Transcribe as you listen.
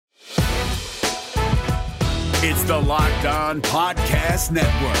It's the Locked On Podcast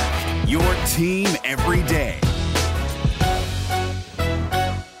Network, your team every day.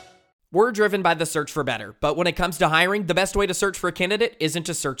 We're driven by the search for better, but when it comes to hiring, the best way to search for a candidate isn't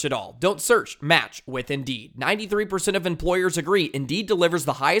to search at all. Don't search, match with Indeed. 93% of employers agree Indeed delivers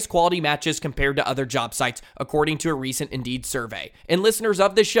the highest quality matches compared to other job sites, according to a recent Indeed survey. And listeners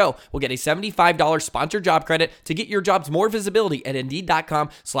of this show will get a $75 sponsored job credit to get your jobs more visibility at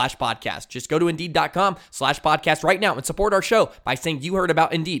Indeed.com/podcast. Just go to Indeed.com/podcast right now and support our show by saying you heard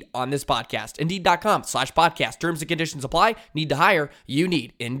about Indeed on this podcast. Indeed.com/podcast. Terms and conditions apply. Need to hire? You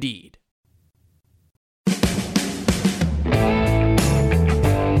need Indeed.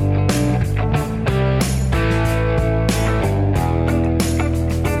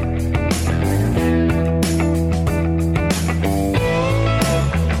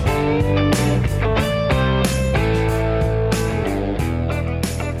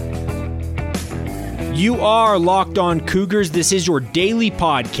 You are Locked On Cougars. This is your daily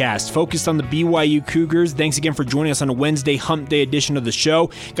podcast focused on the BYU Cougars. Thanks again for joining us on a Wednesday hump day edition of the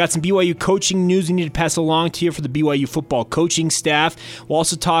show. Got some BYU coaching news we need to pass along to you for the BYU football coaching staff. We'll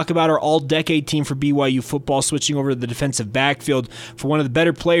also talk about our all-decade team for BYU football, switching over to the defensive backfield for one of the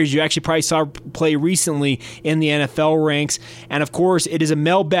better players you actually probably saw play recently in the NFL ranks. And of course, it is a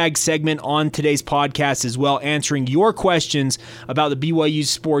mailbag segment on today's podcast as well, answering your questions about the BYU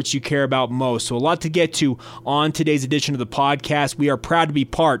sports you care about most. So a lot to get to on today's edition of the podcast. We are proud to be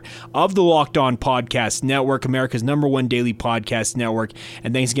part of the Locked On Podcast Network, America's #1 daily podcast network,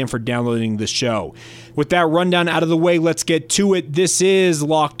 and thanks again for downloading the show. With that rundown out of the way, let's get to it. This is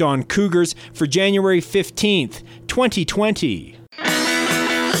Locked On Cougars for January 15th, 2020.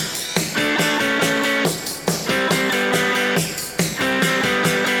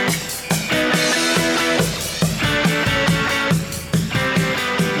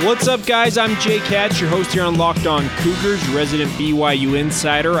 What's up, guys? I'm Jake Hatch, your host here on Locked On Cougars, your resident BYU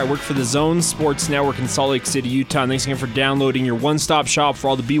insider. I work for the Zone Sports Network in Salt Lake City, Utah. And thanks again for downloading your one-stop shop for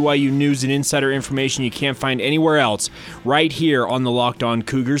all the BYU news and insider information you can't find anywhere else, right here on the Locked On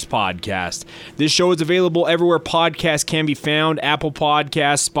Cougars podcast. This show is available everywhere podcasts can be found: Apple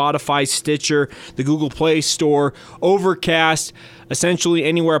Podcasts, Spotify, Stitcher, the Google Play Store, Overcast. Essentially,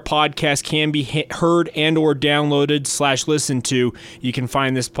 anywhere a podcast can be heard and or downloaded / listened to, you can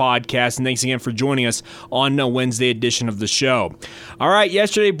find this podcast. And thanks again for joining us on a Wednesday edition of the show. All right,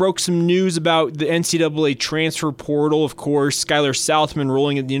 yesterday broke some news about the NCAA transfer portal. Of course, Skylar Southman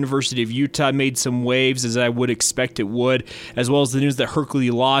rolling at the University of Utah made some waves, as I would expect it would, as well as the news that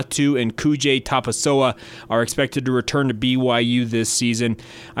Hercules Latu and Kujay Tapasoa are expected to return to BYU this season.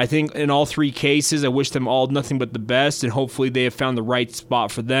 I think in all three cases, I wish them all nothing but the best, and hopefully they have found the right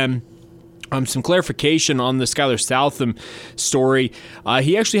spot for them. Some clarification on the Skylar Southam story.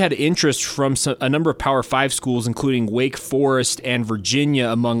 He actually had interest from a number of Power 5 schools, including Wake Forest and Virginia,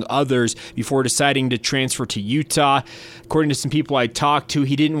 among others, before deciding to transfer to Utah. According to some people I talked to,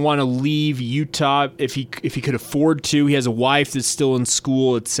 he didn't want to leave Utah if he could afford to. He has a wife that's still in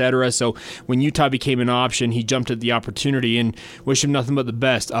school, etc. So when Utah became an option, he jumped at the opportunity, and wish him nothing but the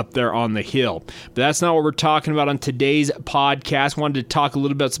best up there on the hill. But that's not what we're talking about on today's podcast. I wanted to talk a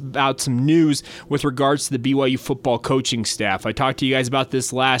little bit about some news with regards to the BYU football coaching staff. I talked to you guys about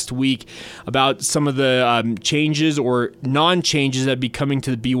this last week, about some of the changes or non-changes that be coming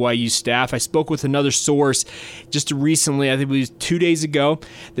to the BYU staff. I spoke with another source just recently, I think it was 2 days ago,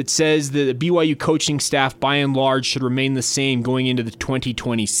 that says that the BYU coaching staff by and large should remain the same going into the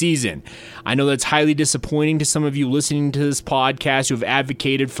 2020 season. I know that's highly disappointing to some of you listening to this podcast who have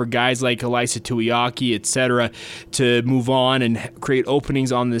advocated for guys like Elisa Tuiaki, etc., to move on and create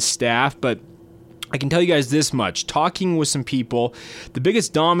openings on this staff, but I can tell you guys this much. Talking with some people, the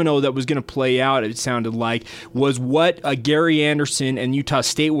biggest domino that was going to play out, it sounded like, was what Gary Anderson and Utah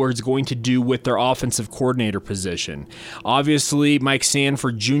State were going to do with their offensive coordinator position. Obviously, Mike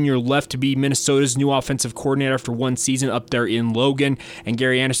Sanford Jr. left to be Minnesota's new offensive coordinator after one season up there in Logan, and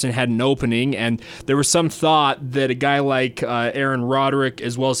Gary Anderson had an opening, and there was some thought that a guy like Aaron Roderick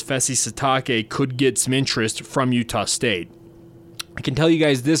as well as Fesi Satake could get some interest from Utah State. I can tell you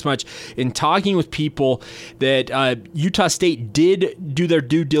guys this much, in talking with people, that Utah State did do their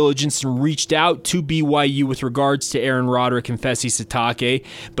due diligence and reached out to BYU with regards to Aaron Roderick and Fesi Satake,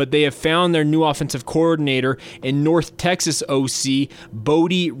 but they have found their new offensive coordinator in North Texas OC,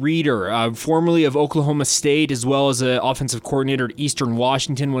 Bodie Reeder, formerly of Oklahoma State, as well as an offensive coordinator at Eastern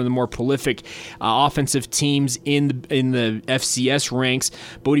Washington, one of the more prolific offensive teams in the FCS ranks.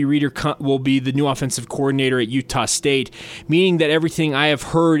 Bodie Reeder will be the new offensive coordinator at Utah State, meaning that everything I have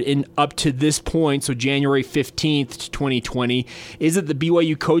heard in up to this point, so January 15th, 2020, is that the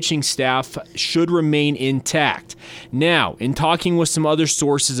BYU coaching staff should remain intact. Now, in talking with some other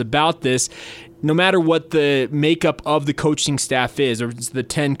sources about this, no matter what the makeup of the coaching staff is, or it's the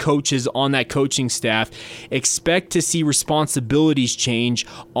 10 coaches on that coaching staff, expect to see responsibilities change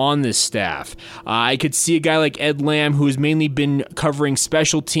on this staff. I could see a guy like Ed Lamb, who has mainly been covering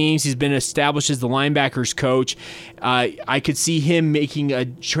special teams. He's been established as the linebackers coach. I could see him making a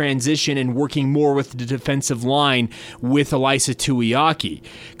transition and working more with the defensive line with Elisa Tuiaki.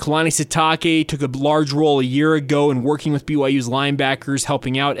 Kalani Sitake took a large role a year ago in working with BYU's linebackers,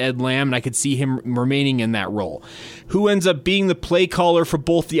 helping out Ed Lamb, and I could see him remaining in that role. Who ends up being the play caller for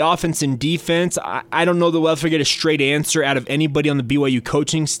both the offense and defense? I don't know that we'll ever get a straight answer out of anybody on the BYU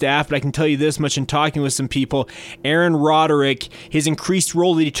coaching staff, but I can tell you this much in talking with some people. Aaron Roderick, his increased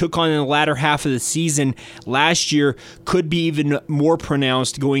role that he took on in the latter half of the season last year could be even more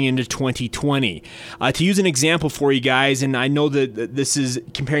pronounced going into 2020. To use an example for you guys, and I know that this is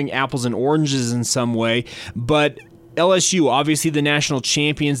comparing apples and oranges in some way, but LSU, obviously the national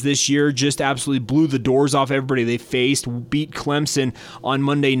champions this year, just absolutely blew the doors off everybody they faced, beat Clemson on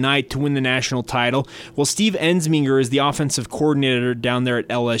Monday night to win the national title. Well, Steve Ensminger is the offensive coordinator down there at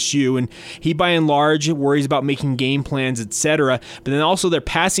LSU, and he by and large worries about making game plans, etc. But then also their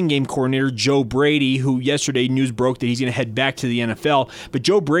passing game coordinator, Joe Brady, who yesterday news broke that he's going to head back to the NFL. But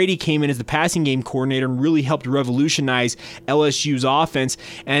Joe Brady came in as the passing game coordinator and really helped revolutionize LSU's offense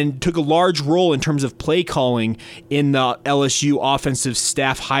and took a large role in terms of play calling in the LSU offensive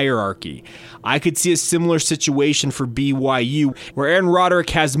staff hierarchy. I could see a similar situation for BYU, where Aaron Roderick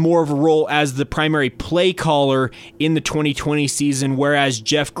has more of a role as the primary play caller in the 2020 season, whereas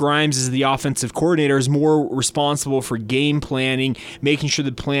Jeff Grimes, as the offensive coordinator, is more responsible for game planning, making sure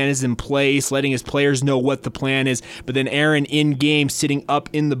the plan is in place, letting his players know what the plan is. But then Aaron in-game, sitting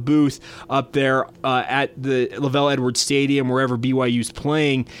up in the booth up there at the Lavelle Edwards Stadium, wherever BYU's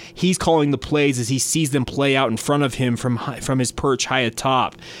playing, he's calling the plays as he sees them play out in front of him from his perch high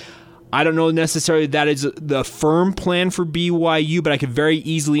atop. I don't know necessarily that is the firm plan for BYU, but I could very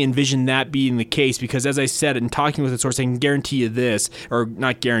easily envision that being the case because, as I said, in talking with a source, I can guarantee you this, or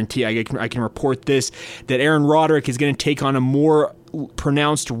not guarantee, I can report this, that Aaron Roderick is going to take on a more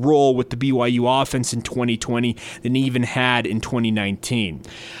pronounced role with the BYU offense in 2020 than he even had in 2019.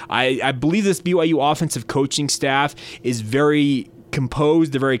 I believe this BYU offensive coaching staff is very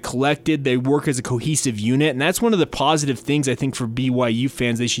composed, they're very collected, they work as a cohesive unit, and that's one of the positive things I think for BYU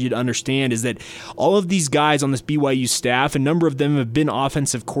fans they should understand is that all of these guys on this BYU staff, a number of them have been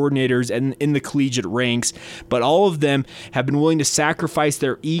offensive coordinators and in the collegiate ranks, but all of them have been willing to sacrifice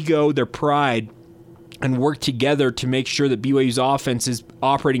their ego, their pride, and work together to make sure that BYU's offense is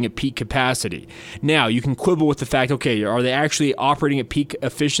operating at peak capacity. Now, you can quibble with the fact, okay, are they actually operating at peak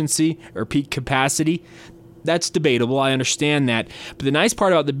efficiency or peak capacity? That's debatable. I understand that. But the nice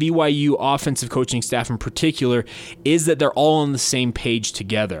part about the BYU offensive coaching staff in particular is that they're all on the same page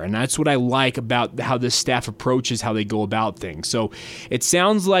together. And that's what I like about how this staff approaches how they go about things. So it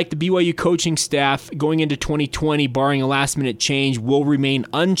sounds like the BYU coaching staff going into 2020, barring a last-minute change, will remain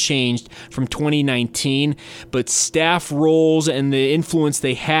unchanged from 2019. But staff roles and the influence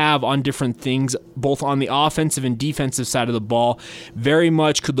they have on different things, both on the offensive and defensive side of the ball, very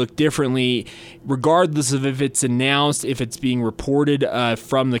much could look differently regardless of if it's announced, if it's being reported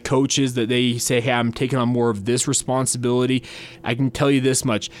from the coaches that they say, hey, I'm taking on more of this responsibility. I can tell you this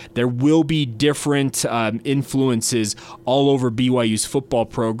much. There will be different influences all over BYU's football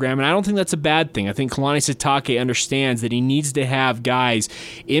program, and I don't think that's a bad thing. I think Kalani Sitake understands that he needs to have guys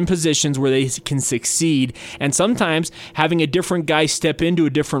in positions where they can succeed, and sometimes having a different guy step into a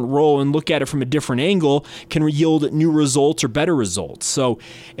different role and look at it from a different angle can yield new results or better results. So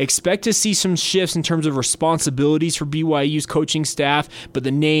expect to see some shifts in terms of responsibilities for BYU's coaching staff, but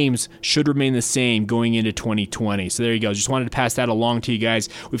the names should remain the same going into 2020. So there you go. Just wanted to pass that along to you guys.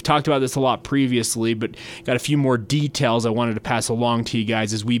 We've talked about this a lot previously, but got a few more details I wanted to pass along to you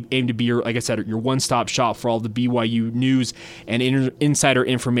guys as we aim to be, like I said, your one-stop shop for all the BYU news and insider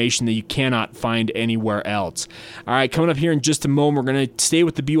information that you cannot find anywhere else. All right, coming up here in just a moment, we're going to stay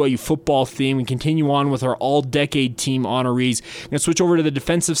with the BYU football theme and continue on with our all-decade team honorees. We're going to switch over to the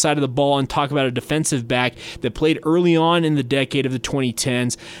defensive side of the ball and talk about a defensive back that played early on in the decade of the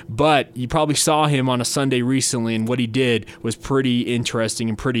 2010s, but you probably saw him on a Sunday recently, and what he did was pretty interesting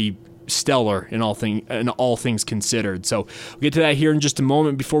and pretty stellar in all things considered. So we'll get to that here in just a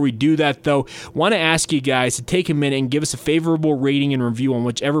moment. Before we do that, though, want to ask you guys to take a minute and give us a favorable rating and review on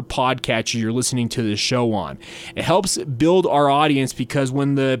whichever podcatcher you're listening to this show on. It helps build our audience because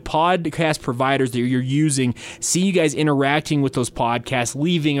when the podcast providers that you're using see you guys interacting with those podcasts,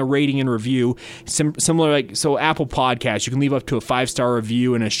 leaving a rating and review, similar like so Apple Podcasts, you can leave up to a 5-star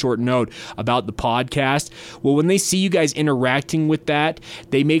review and a short note about the podcast. Well, when they see you guys interacting with that,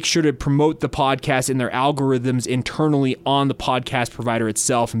 they make sure to promote the podcast in their algorithms internally on the podcast provider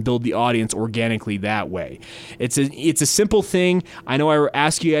itself and build the audience organically that way. It's a simple thing. I know I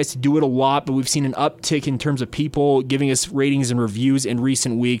ask you guys to do it a lot, but we've seen an uptick in terms of people giving us ratings and reviews in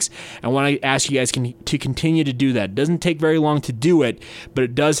recent weeks. I want to ask you guys to continue to do that. It doesn't take very long to do it, but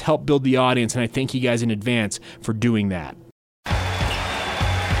it does help build the audience, and I thank you guys in advance for doing that.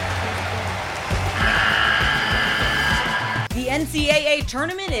 The NCAA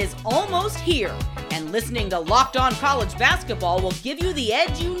tournament is almost here, and listening to Locked On College Basketball will give you the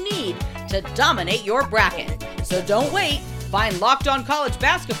edge you need to dominate your bracket. So don't wait. Find Locked On College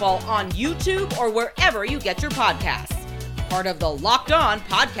Basketball on YouTube or wherever you get your podcasts. Part of the Locked On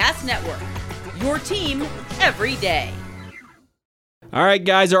Podcast Network. Your team every day. All right,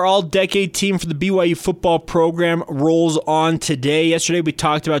 guys, our all-decade team for the BYU football program rolls on today. Yesterday, we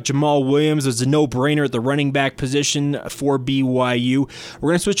talked about Jamal Williams. It was a no-brainer at the running back position for BYU. We're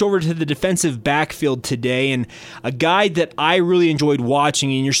going to switch over to the defensive backfield today, and a guy that I really enjoyed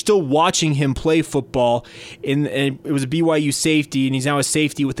watching, and you're still watching him play football, and it was a BYU safety, and he's now a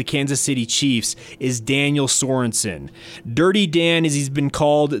safety with the Kansas City Chiefs, is Daniel Sorensen. Dirty Dan, as he's been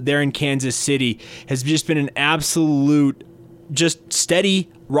called there in Kansas City, has just been an absolute just steady,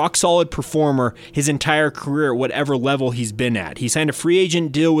 rock-solid performer his entire career at whatever level he's been at. He signed a free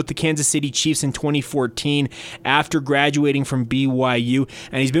agent deal with the Kansas City Chiefs in 2014 after graduating from BYU,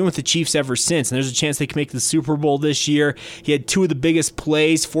 and he's been with the Chiefs ever since, and there's a chance they can make the Super Bowl this year. He had two of the biggest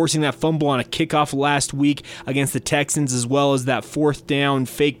plays, forcing that fumble on a kickoff last week against the Texans, as well as that fourth down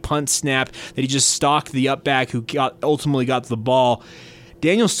fake punt snap that he just stalked the up back who ultimately got the ball.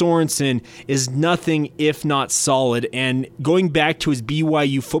 Daniel Sorensen is nothing if not solid, and going back to his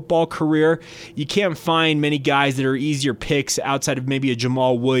BYU football career, you can't find many guys that are easier picks outside of maybe a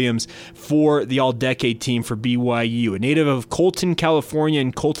Jamal Williams for the all-decade team for BYU. A native of Colton, California,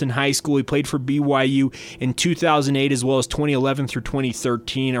 and Colton High School, he played for BYU in 2008 as well as 2011 through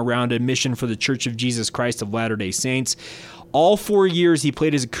 2013 around a mission for the Church of Jesus Christ of Latter-day Saints. All 4 years he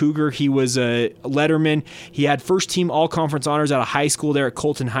played as a Cougar. He was a letterman. He had first-team all-conference honors out of high school there at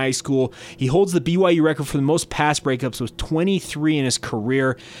Colton High School. He holds the BYU record for the most pass breakups with 23 in his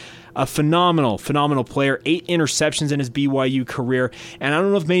career. A phenomenal player, 8 interceptions in his BYU career. And I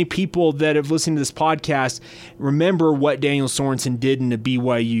don't know if many people that have listened to this podcast remember what Daniel Sorensen did in a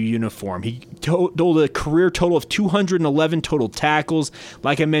BYU uniform. He totaled a career total of 211 total tackles.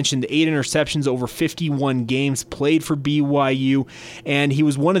 Like I mentioned, 8 interceptions over 51 games played for BYU. And he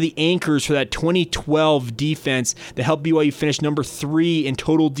was one of the anchors for that 2012 defense that helped BYU finish number 3 in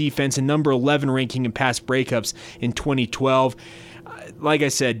total defense and number 11 ranking in pass breakups in 2012. Like I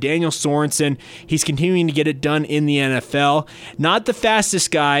said, Daniel Sorensen, he's continuing to get it done in the NFL. Not the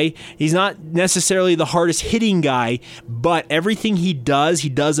fastest guy. He's not necessarily the hardest hitting guy, but everything he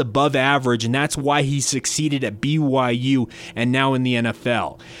does above average, and that's why he succeeded at BYU and now in the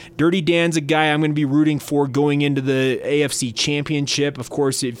NFL. Dirty Dan's a guy I'm going to be rooting for going into the AFC Championship. Of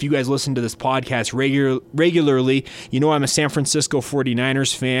course, if you guys listen to this podcast regularly, you know I'm a San Francisco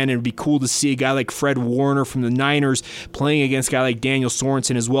 49ers fan, and it would be cool to see a guy like Fred Warner from the Niners playing against a guy like Daniel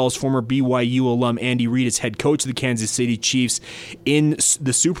Sorensen, as well as former BYU alum Andy Reid as head coach of the Kansas City Chiefs in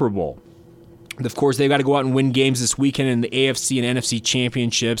the Super Bowl. Of course, they've got to go out and win games this weekend in the AFC and NFC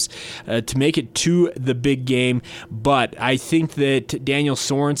championships to make it to the big game. But I think that Daniel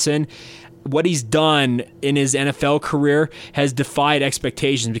Sorensen, what he's done in his NFL career has defied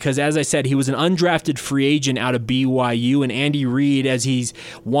expectations because, as I said, he was an undrafted free agent out of BYU, and Andy Reid, as he's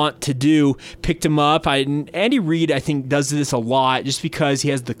wont to do, picked him up. Andy Reid, I think, does this a lot just because he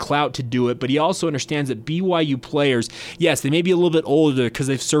has the clout to do it, but he also understands that BYU players, yes, they may be a little bit older because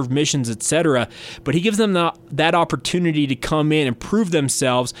they've served missions, etc., but he gives them that opportunity to come in and prove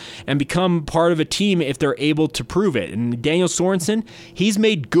themselves and become part of a team if they're able to prove it. And Daniel Sorensen, he's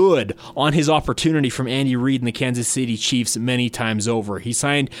made good on his opportunity from Andy Reid and the Kansas City Chiefs many times over. He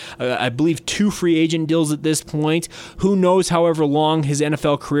signed, I believe, 2 free agent deals at this point. Who knows however long his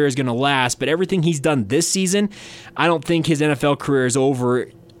NFL career is going to last, but everything he's done this season, I don't think his NFL career is over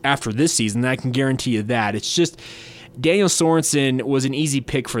after this season. I can guarantee you that. It's just, Daniel Sorensen was an easy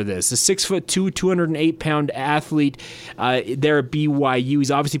pick for this. A 6'2", 208-pound athlete there at BYU.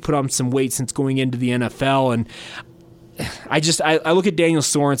 He's obviously put on some weight since going into the NFL, and I look at Daniel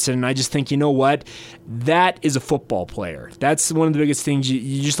Sorensen and I just think, you know what? That is a football player. That's one of the biggest things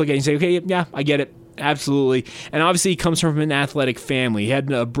you just look at and say, okay, yeah, I get it. Absolutely. And obviously he comes from an athletic family. He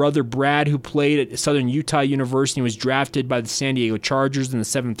had a brother, Brad, who played at Southern Utah University and was drafted by the San Diego Chargers in the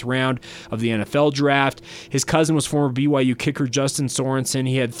 7th round of the NFL draft. His cousin was former BYU kicker Justin Sorensen.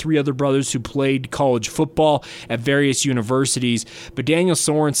 He had 3 other brothers who played college football at various universities. But Daniel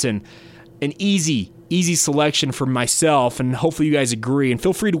Sorensen, an easy selection for myself, and hopefully you guys agree. And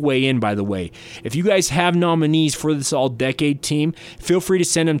feel free to weigh in, by the way. If you guys have nominees for this all-decade team, feel free to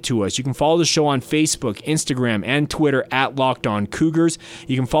send them to us. You can follow the show on Facebook, Instagram, and Twitter at Locked On Cougars.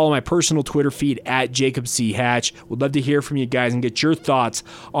 You can follow my personal Twitter feed at Jacob C. Hatch. Would love to hear from you guys and get your thoughts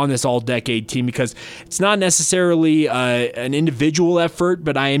on this all-decade team, because it's not necessarily an individual effort,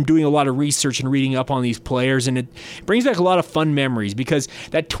 but I am doing a lot of research and reading up on these players, and it brings back a lot of fun memories, because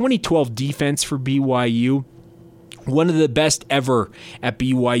that 2012 defense for BYU, one of the best ever at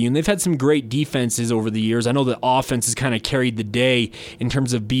BYU, and they've had some great defenses over the years. I know the offense has kind of carried the day in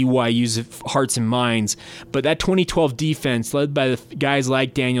terms of BYU's hearts and minds, but that 2012 defense, led by the guys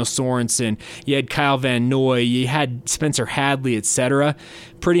like Daniel Sorensen, you had Kyle Van Noy, you had Spencer Hadley, etc.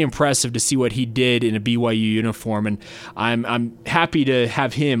 Pretty impressive to see what he did in a BYU uniform, and I'm happy to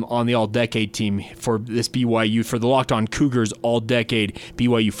have him on the all-decade team for this BYU, for the Locked On Cougars all-decade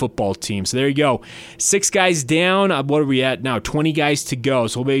BYU football team. So there you go. 6 guys down. What are we at now? 20 guys to go.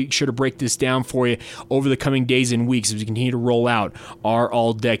 So we'll make sure to break this down for you over the coming days and weeks as we continue to roll out our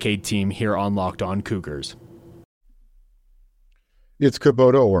all-decade team here on Locked On Cougars. It's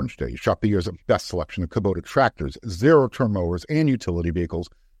Kubota Orange Day. Shop the year's best selection of Kubota tractors, zero-turn mowers, and utility vehicles,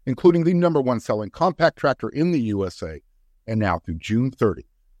 including the #1 selling compact tractor in the USA. And now through June 30,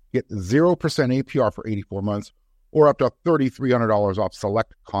 get 0% APR for 84 months or up to $3,300 off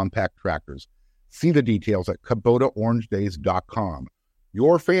select compact tractors. See the details at KubotaOrangeDays.com.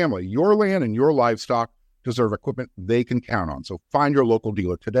 Your family, your land, and your livestock deserve equipment they can count on. So find your local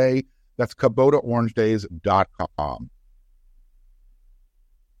dealer today. That's KubotaOrangeDays.com.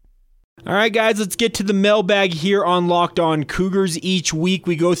 All right, guys, let's get to the mailbag here on Locked On Cougars. Each week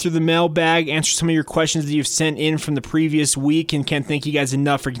we go through the mailbag, answer some of your questions that you've sent in from the previous week, and can't thank you guys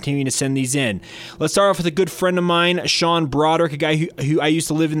enough for continuing to send these in. Let's start off with a good friend of mine, Sean Broderick, a guy who I used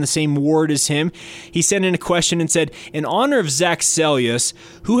to live in the same ward as him. He sent in a question and said, in honor of Zach Sellius,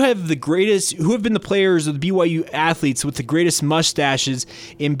 who have been the players of the BYU athletes with the greatest mustaches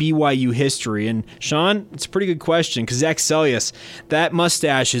in BYU history? And Sean, it's a pretty good question, because Zach Sellius, that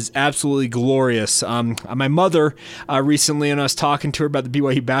mustache is absolutely glorious. My mother recently, when I was talking to her about the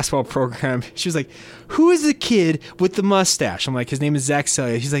BYU basketball program, she was like, who is the kid with the mustache? I'm like, his name is Zach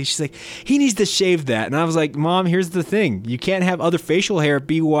Sellius. She's like, he needs to shave that. And I was like, Mom, here's the thing. You can't have other facial hair at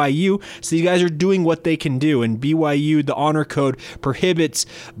BYU, so you guys are doing what they can do. And BYU, the honor code prohibits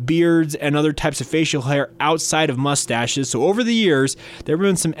beards and other types of facial hair outside of mustaches. So over the years, there have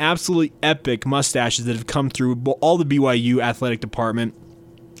been some absolutely epic mustaches that have come through all the BYU athletic department.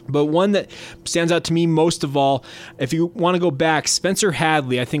 But one that stands out to me most of all, if you want to go back, Spencer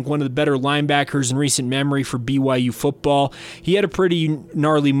Hadley, I think one of the better linebackers in recent memory for BYU football. He had a pretty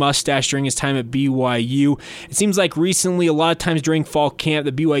gnarly mustache during his time at BYU. It seems like recently, a lot of times during fall camp,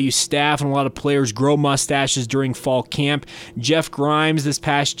 the BYU staff and a lot of players grow mustaches during fall camp. Jeff Grimes this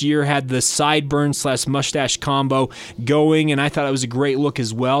past year had the sideburn/mustache combo going, and I thought it was a great look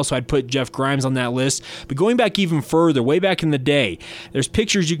as well, so I'd put Jeff Grimes on that list. But going back even further, way back in the day, there's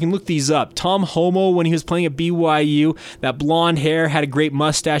pictures, you can look these up. Tom Homo, when he was playing at BYU, that blonde hair, had a great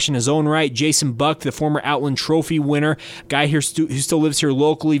mustache in his own right. Jason Buck, the former Outland Trophy winner, guy here who still lives here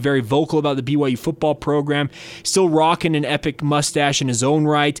locally, very vocal about the BYU football program, still rocking an epic mustache in his own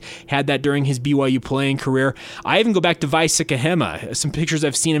right, had that during his BYU playing career. I even go back to Vai Sikahema, some pictures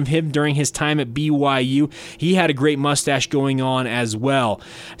I've seen of him during his time at BYU. He had a great mustache going on as well.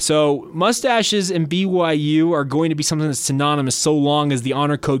 So mustaches in BYU are going to be something that's synonymous so long as the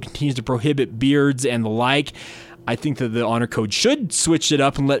honor code continues to prohibit beards and the like. I think that the honor code should switch it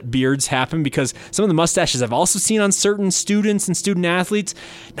up and let beards happen, because some of the mustaches I've also seen on certain students and student athletes,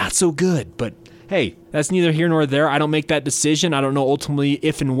 not so good. But hey, that's neither here nor there. I don't make that decision. I don't know ultimately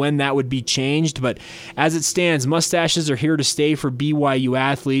if and when that would be changed, but as it stands, mustaches are here to stay for BYU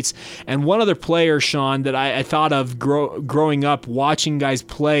athletes. And one other player, Sean, that I thought of growing up watching guys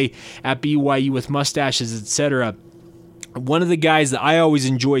play at BYU with mustaches, etc., One of the guys that I always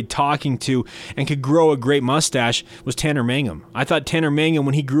enjoyed talking to and could grow a great mustache was Tanner Mangum. I thought Tanner Mangum,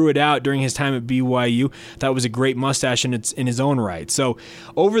 when he grew it out during his time at BYU, that was a great mustache in his own right. So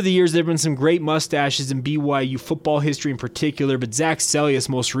over the years, there have been some great mustaches in BYU football history in particular, but Zach Sellius,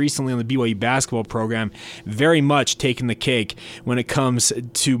 most recently on the BYU basketball program, very much taking the cake when it comes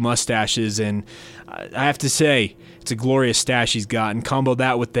to mustaches. And I have to say, it's a glorious stash he's got, and combo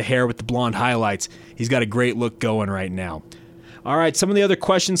that with the hair with the blonde highlights, he's got a great look going right now. All right, some of the other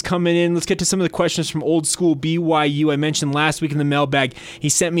questions coming in. Let's get to some of the questions from Old School BYU. I mentioned last week in the mailbag, he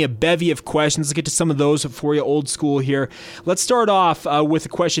sent me a bevy of questions. Let's get to some of those for you, Old School here. Let's start off with a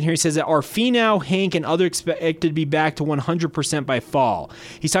question here. He says, are Finau, Hank, and others expected to be back to 100% by fall?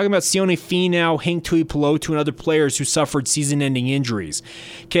 He's talking about Sione Finau, Hank Tuipulotu, and other players who suffered season-ending injuries.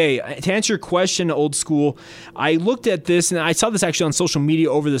 Okay, to answer your question, Old School, I looked at this, and I saw this actually on social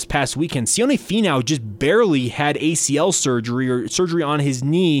media over this past weekend. Sione Finau just barely had ACL surgery on his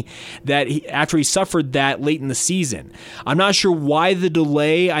knee after he suffered that late in the season. I'm not sure why the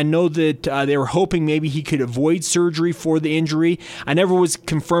delay. I know that they were hoping maybe he could avoid surgery for the injury. I never was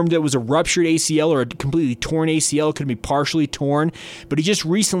confirmed that it was a ruptured ACL or a completely torn ACL. It could be partially torn, but he just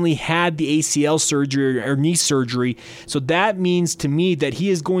recently had the ACL surgery or knee surgery, so that means to me that he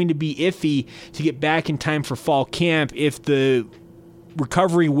is going to be iffy to get back in time for fall camp if the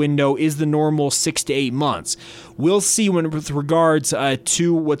recovery window is the normal 6 to 8 months. We'll see with regards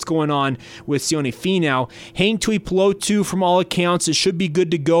to what's going on with Sione Finau. Hank Tuipulotu, from all accounts, it should be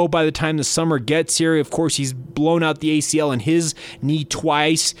good to go by the time the summer gets here. Of course, he's blown out the ACL in his knee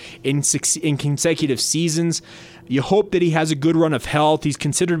twice in consecutive seasons. You hope that he has a good run of health. He's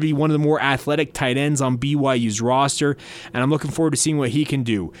considered to be one of the more athletic tight ends on BYU's roster, and I'm looking forward to seeing what he can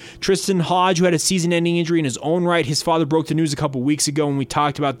do. Tristan Hodge, who had a season-ending injury in his own right. His father broke the news a couple weeks ago when we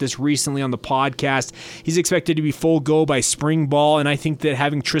talked about this recently on the podcast. He's expected to be full go by spring ball, and I think that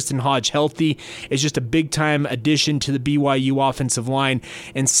having Tristan Hodge healthy is just a big-time addition to the BYU offensive line.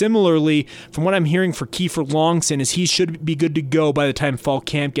 And similarly, from what I'm hearing for Kiefer Longson, is he should be good to go by the time fall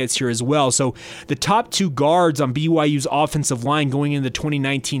camp gets here as well. So the top two guards on BYU's offensive line going into the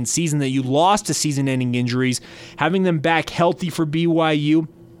 2019 season that you lost to season-ending injuries, having them back healthy for BYU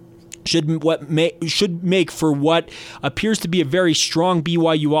should make for what appears to be a very strong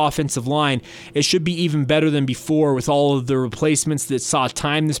BYU offensive line. It should be even better than before with all of the replacements that saw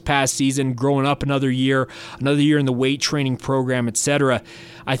time this past season, growing up another year in the weight training program, etc.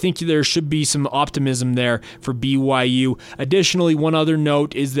 I think there should be some optimism there for BYU. Additionally, one other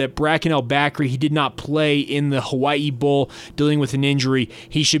note is that Bracken El-Bakri, he did not play in the Hawaii Bowl dealing with an injury.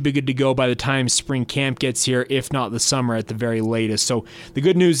 He should be good to go by the time spring camp gets here, if not the summer at the very latest. So the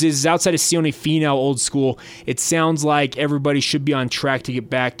good news is outside of Sione Finau, Old School, it sounds like everybody should be on track to get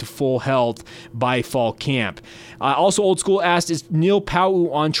back to full health by fall camp. Also, Old School asked, is Neil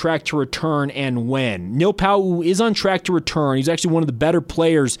Pau'u on track to return and when? Neil Pau'u is on track to return. He's actually one of the better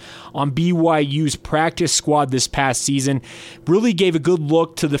players on BYU's practice squad this past season. Really gave a good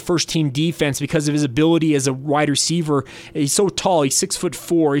look to the first team defense because of his ability as a wide receiver. He's so tall. He's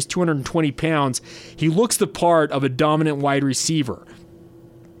 6'4". He's 220 pounds. He looks the part of a dominant wide receiver.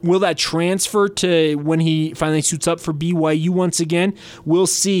 Will that transfer to when he finally suits up for BYU once again? We'll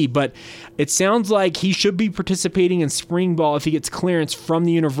see, but it sounds like he should be participating in spring ball if he gets clearance from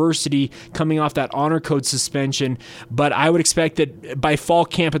the university coming off that honor code suspension. But I would expect that by fall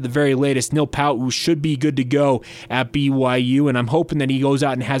camp at the very latest, Neil Pau'u should be good to go at BYU, and I'm hoping that he goes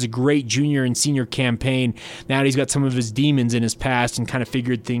out and has a great junior and senior campaign now that he's got some of his demons in his past and kind of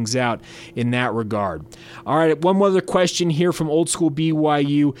figured things out in that regard. All right, one more other question here from Old School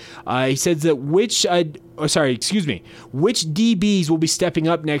BYU. He says that which DBs will be stepping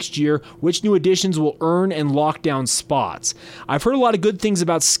up next year, which new additions will earn and lock down spots. I've heard a lot of good things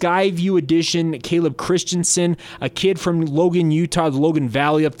about Skyview addition Caleb Christensen, a kid from Logan, Utah, the Logan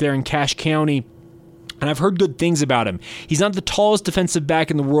Valley up there in Cache County. And I've heard good things about him. He's not the tallest defensive back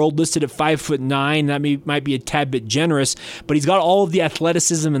in the world, listed at 5'9". That might be a tad bit generous, but he's got all of the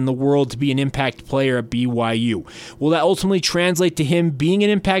athleticism in the world to be an impact player at BYU. Will that ultimately translate to him being an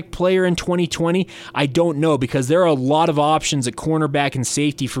impact player in 2020? I don't know, because there are a lot of options at cornerback and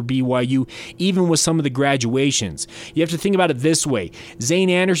safety for BYU, even with some of the graduations. You have to think about it this way. Zane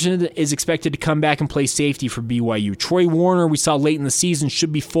Anderson is expected to come back and play safety for BYU. Troy Warner, we saw late in the season,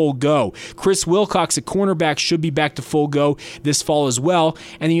 should be full go. Chris Wilcox at cornerback should be back to full go this fall as well.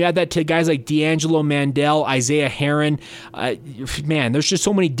 And then you add that to guys like D'Angelo Mandel, Isaiah Herron. There's just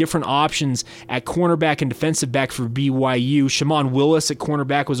so many different options at cornerback and defensive back for BYU. Shamon Willis at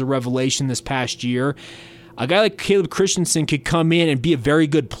cornerback was a revelation this past year. A guy like Caleb Christensen could come in and be a very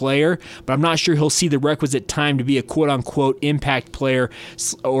good player, but I'm not sure he'll see the requisite time to be a quote-unquote impact player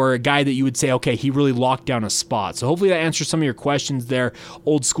or a guy that you would say, okay, he really locked down a spot. So hopefully that answers some of your questions there,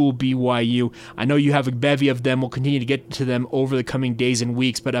 old school BYU. I know you have a bevy of them. We'll continue to get to them over the coming days and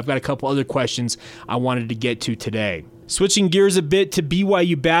weeks, but I've got a couple other questions I wanted to get to today. Switching gears a bit to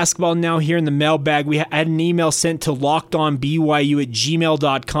BYU basketball now here in the mailbag. We had an email sent to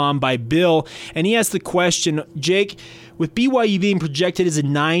lockedonbyu@gmail.com by Bill, and he asked the question, Jake, with BYU being projected as a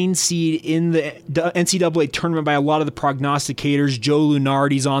 9 seed in the NCAA tournament by a lot of the prognosticators, Joe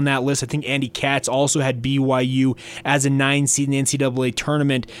Lunardi's on that list. I think Andy Katz also had BYU as a 9 seed in the NCAA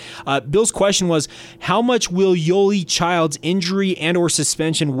tournament. Bill's question was, how much will Yoli Child's injury and or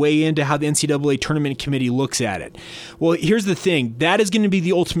suspension weigh into how the NCAA tournament committee looks at it? Well, here's the thing. That is going to be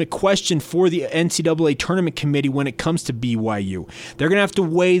the ultimate question for the NCAA tournament committee when it comes to BYU. They're going to have to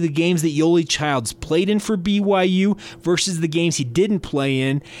weigh the games that Yoli Child's played in for BYU versus the games he didn't play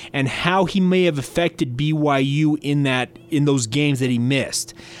in, and how he may have affected BYU in those games that he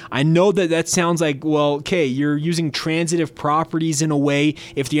missed. I know that sounds like, well, okay, you're using transitive properties in a way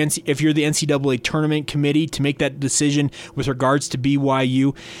if you're the NCAA tournament committee to make that decision with regards to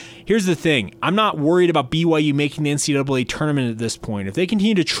BYU. Here's the thing. I'm not worried about BYU making the NCAA tournament at this point. If they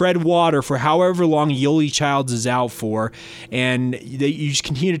continue to tread water for however long Yoli Childs is out for, and you just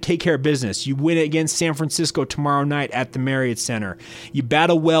continue to take care of business, you win against San Francisco tomorrow night at the Marriott Center. You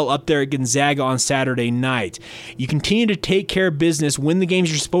battle well up there at Gonzaga on Saturday night. You continue to take care of business, win the games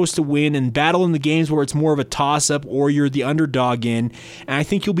you're supposed to win, and battle in the games where it's more of a toss-up or you're the underdog in, and I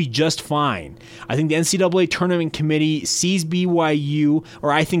think you'll be just fine. I think the NCAA tournament committee sees BYU,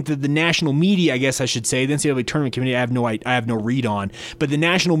 or I think that the national media, I guess I should say, the NCAA tournament committee, I have no read on, but the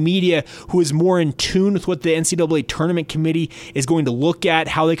national media, who is more in tune with what the NCAA tournament committee is going to look at,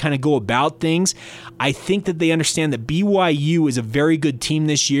 how they kind of go about things, I think that they understand that BYU is a very good team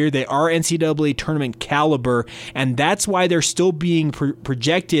this year. They are NCAA tournament caliber, and that's why they're still being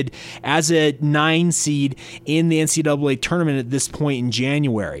projected as a 9 seed in the NCAA tournament at this point in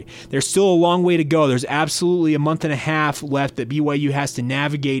January. There's still a long way to go. There's absolutely a month and a half left that BYU has to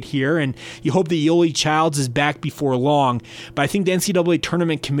navigate here, and you hope that Yoli Childs is back before long. But I think the NCAA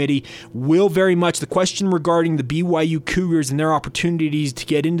tournament committee will very much, the question regarding the BYU Cougars and their opportunities to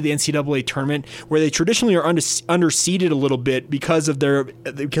get into the NCAA tournament, where they traditionally are underseeded a little bit because of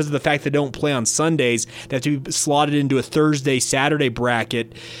the fact they don't play on Sundays, they have to be slotted into a Thursday-Saturday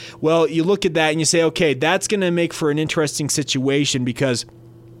bracket. Well, you look at that and you say, okay, that's going to make for an interesting situation, because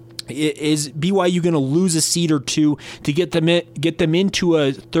is BYU going to lose a seed or two to get them into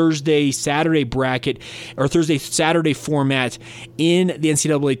a Thursday-Saturday bracket or Thursday-Saturday format in the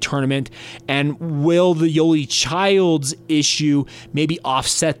NCAA tournament? And will the Yoli Childs issue maybe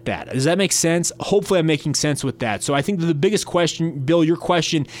offset that? Does that make sense? Hopefully I'm making sense with that. So I think that the biggest question, Bill, your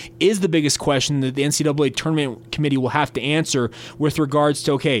question is the biggest question that the NCAA tournament committee will have to answer with regards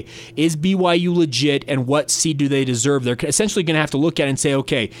to, okay, is BYU legit and what seed do they deserve? They're essentially going to have to look at it and say,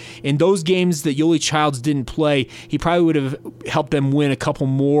 okay, in those games that Yoli Childs didn't play, he probably would have helped them win a couple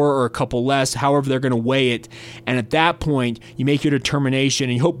more or a couple less, however they're going to weigh it. And at that point, you make your determination,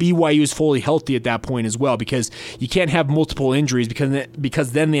 and you hope BYU is fully healthy at that point as well, because you can't have multiple injuries,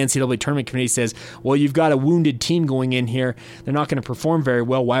 because then the NCAA tournament committee says, well, you've got a wounded team going in here. They're not going to perform very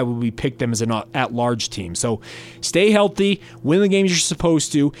well. Why would we pick them as an at-large team? So stay healthy, win the games you're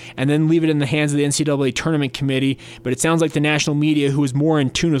supposed to, and then leave it in the hands of the NCAA tournament committee. But it sounds like the national media, who is more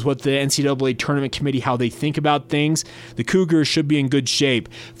in tune with what the NCAA tournament committee, how they think about things, the Cougars should be in good shape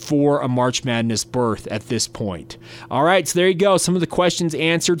for a March Madness berth at this point. All right, so there you go. Some of the questions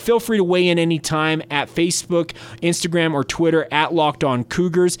answered. Feel free to weigh in anytime at Facebook, Instagram, or Twitter at Locked On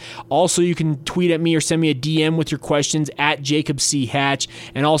Cougars. Also, you can tweet at me or send me a DM with your questions at Jacob C. Hatch.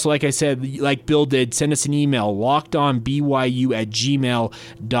 And also, like I said, like Bill did, send us an email,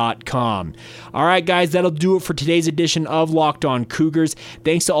 lockedonbyu@gmail.com. All right, guys, that'll do it for today's edition of Locked On Cougars.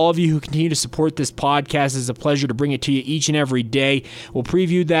 Thanks to all of you who continue to support this podcast. It's a pleasure to bring it to you each and every day. We'll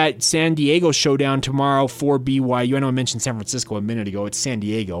preview that San Diego showdown tomorrow for BYU. I know I mentioned San Francisco a minute ago. It's San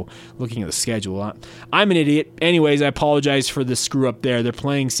Diego. Looking at the schedule, I'm an idiot. Anyways, I apologize for the screw up there. They're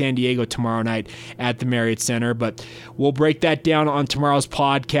playing San Diego tomorrow night at the Marriott Center, but we'll break that down on tomorrow's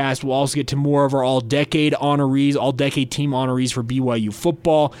podcast. We'll also get to more of our all-decade honorees, all-decade team honorees for BYU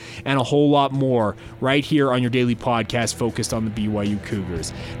football, and a whole lot more right here on your daily podcast focused on the BYU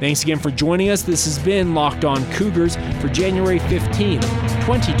Cougars. Thanks again for joining us. This has been Locked On Cougars for January 15th,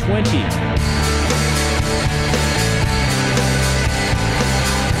 2020.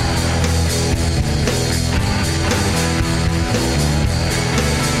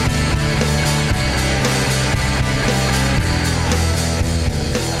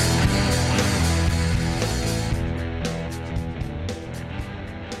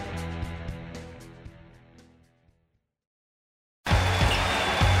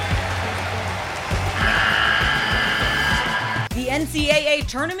 NCAA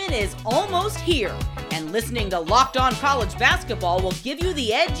tournament is almost here, and listening to Locked On College Basketball will give you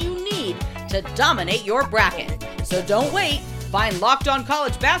the edge you need to dominate your bracket. So don't wait. Find Locked On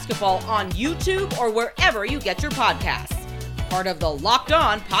College Basketball on YouTube or wherever you get your podcasts. Part of the Locked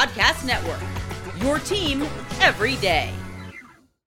On Podcast Network. Your team every day.